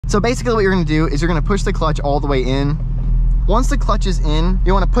So basically what you're gonna do is you're gonna push the clutch all the way in. Once the clutch is in,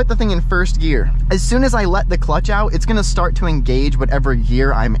 you wanna put the thing in first gear. As soon as I let the clutch out, it's gonna start to engage whatever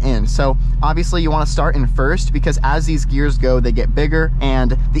gear I'm in. So obviously you wanna start in first, because as these gears go, they get bigger,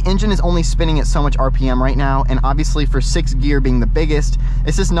 and the engine is only spinning at so much RPM right now, and obviously for 6th gear being the biggest,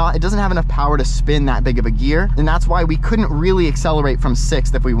 it's just not, it doesn't have enough power to spin that big of a gear, and that's why we couldn't really accelerate from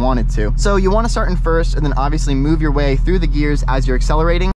 6th if we wanted to. So you wanna start in first, and then obviously move your way through the gears as you're accelerating.